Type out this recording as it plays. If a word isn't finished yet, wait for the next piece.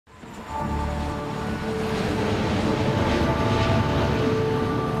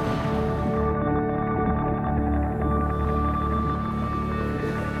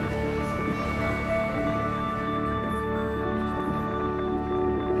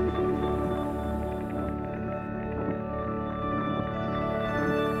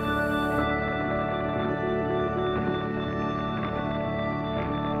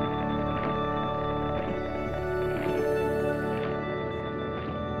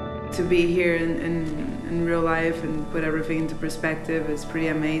To be here in real life and put everything into perspective is pretty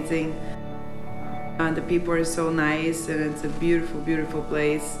amazing. The people are so nice and it's a beautiful, beautiful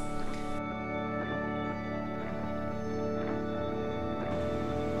place.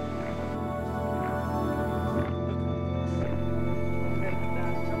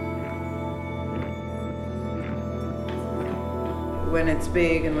 When it's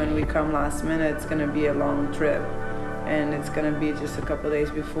big and when we come last minute, it's gonna be a long trip. And it's gonna be just a couple days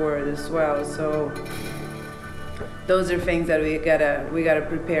before the swell. So those are things that we gotta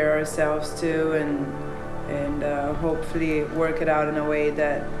prepare ourselves to and hopefully work it out in a way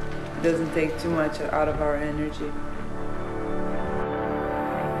that doesn't take too much out of our energy.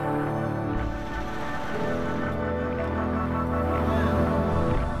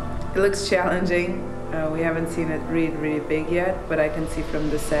 It looks challenging. We haven't seen it really big yet, but I can see from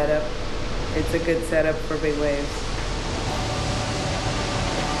the setup, it's a good setup for big waves.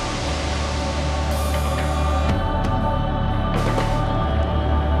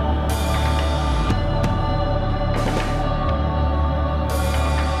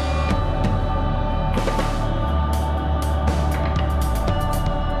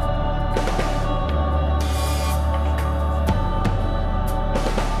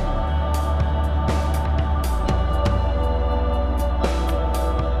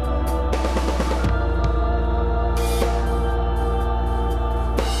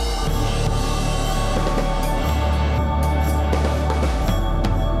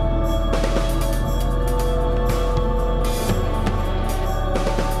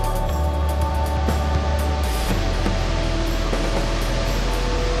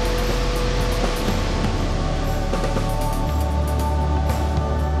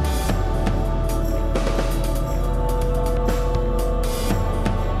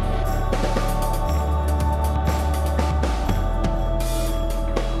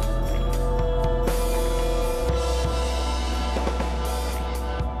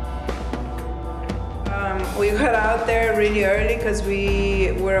 We got out there really early because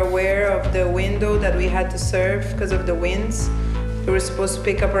we were aware of the window that we had to surf because of the winds. We were supposed to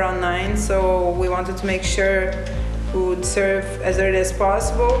pick up around 9, so we wanted to make sure we would surf as early as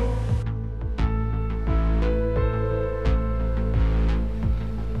possible.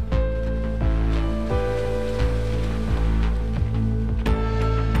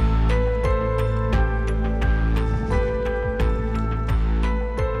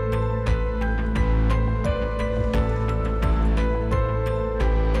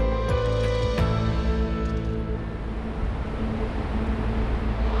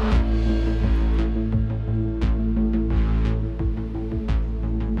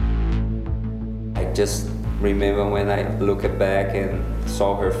 Just remember when I looked back and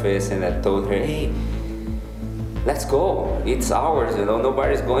saw her face and I told her, hey, let's go, it's ours, you know,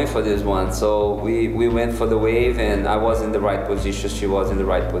 nobody's going for this one. So we went for the wave and I was in the right position, she was in the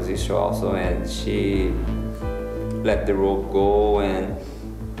right position also, and she let the rope go and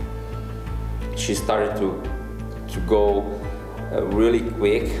she started to go really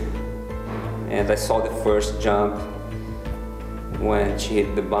quick, and I saw the first jump when she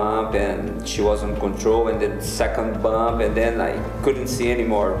hit the bump and she was on control, and then second bump, and then I couldn't see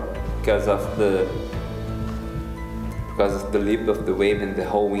anymore because of the lip of the wave and the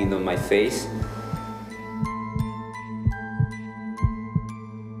whole wind on my face.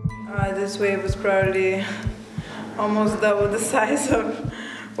 This wave was probably almost double the size of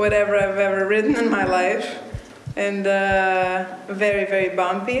whatever I've ever ridden in my life, and very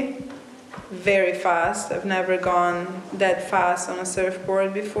bumpy. Very fast. I've never gone that fast on a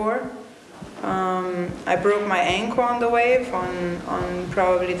surfboard before. I broke my ankle on the wave on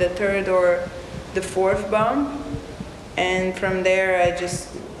probably the 3rd or the 4th bump, and from there I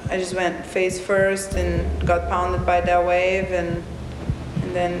just went face first and got pounded by that wave, and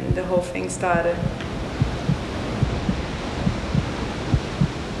then the whole thing started.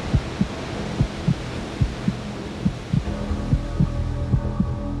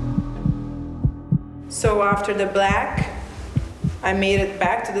 So after the black, I made it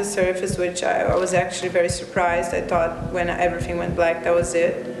back to the surface, which I was actually very surprised. I thought when everything went black, that was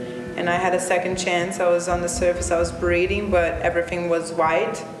it. And I had a second chance. I was on the surface, I was breathing, but everything was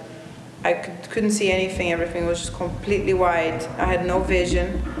white. I couldn't see anything, everything was just completely white. I had no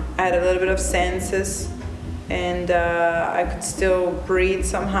vision. I had a little bit of senses, and I could still breathe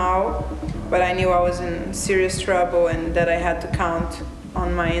somehow, but I knew I was in serious trouble and that I had to count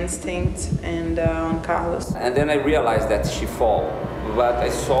on my instinct and on Carlos. And then I realized that she fell, but I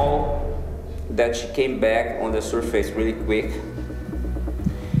saw that she came back on the surface really quick,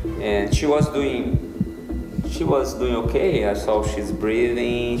 and she was doing she was doing okay. I saw she was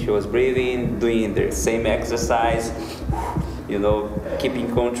breathing, doing the same exercise, you know,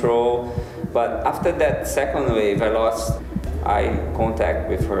 keeping control. But after that second wave, I lost eye contact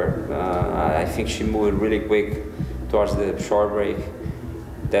with her. I think she moved really quick towards the shore break.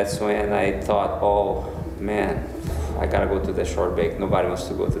 That's when I thought, oh man, I gotta go to the shore break. Nobody wants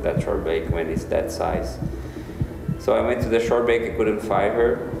to go to that shore break when it's that size. So I went to the shore break, I couldn't find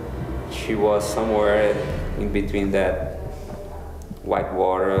her. She was somewhere in between that white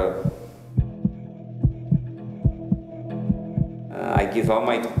water. I give all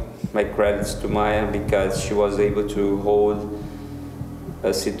my credits to Maya because she was able to hold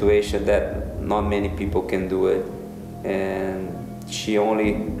a situation that not many people can do it. And she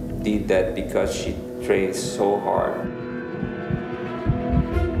only did that because she trained so hard.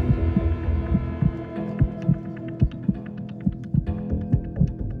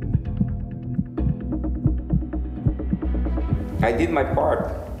 I did my part.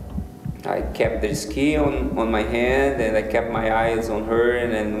 I kept the ski on my hand and I kept my eyes on her,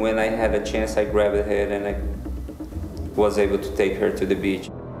 and then when I had a chance I grabbed her and I was able to take her to the beach.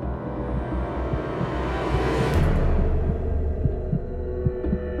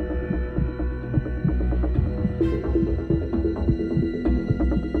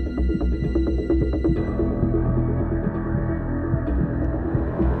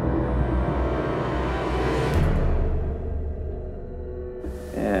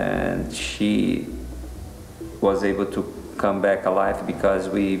 And she was able to come back alive because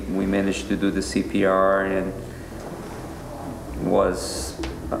we managed to do the CPR, and it was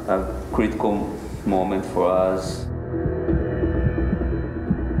a critical moment for us.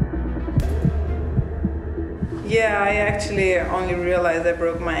 Yeah, I actually only realized I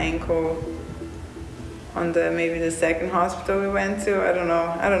broke my ankle on maybe the second hospital we went to. I don't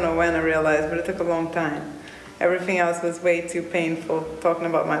know when I realized, but it took a long time. Everything else was way too painful, talking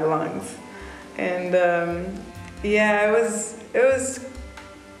about my lungs. And yeah, it was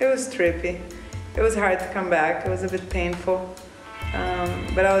trippy. It was hard to come back. It was a bit painful.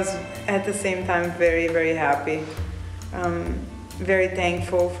 But I was at the same time very, very happy. Very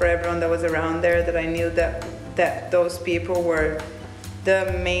thankful for everyone that was around there, that I knew that those people were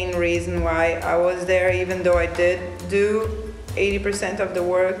the main reason why I was there, even though I did do 80% of the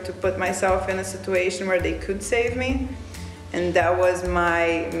work to put myself in a situation where they could save me. And that was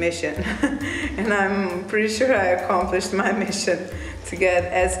my mission. And I'm pretty sure I accomplished my mission to get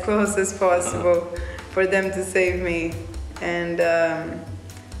as close as possible for them to save me. And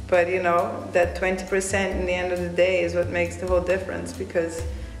but you know, that 20% in the end of the day is what makes the whole difference, because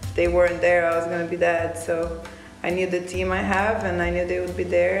if they weren't there, I was gonna be dead. So I knew the team I have, and I knew they would be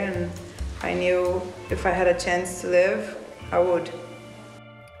there, and I knew if I had a chance to live, I would.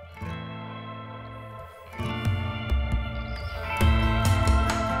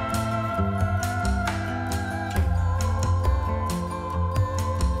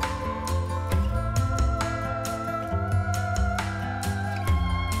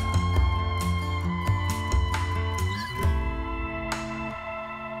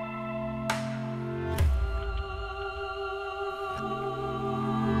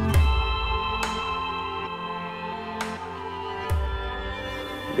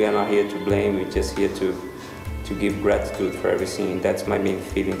 We are not here to blame, we're just here to give gratitude for everything. That's my main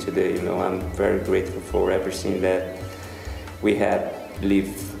feeling today, you know. I'm very grateful for everything that we had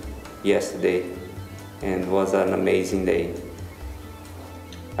lived yesterday, and it was an amazing day.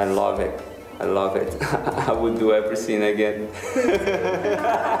 I love it. I love it. I would do everything again.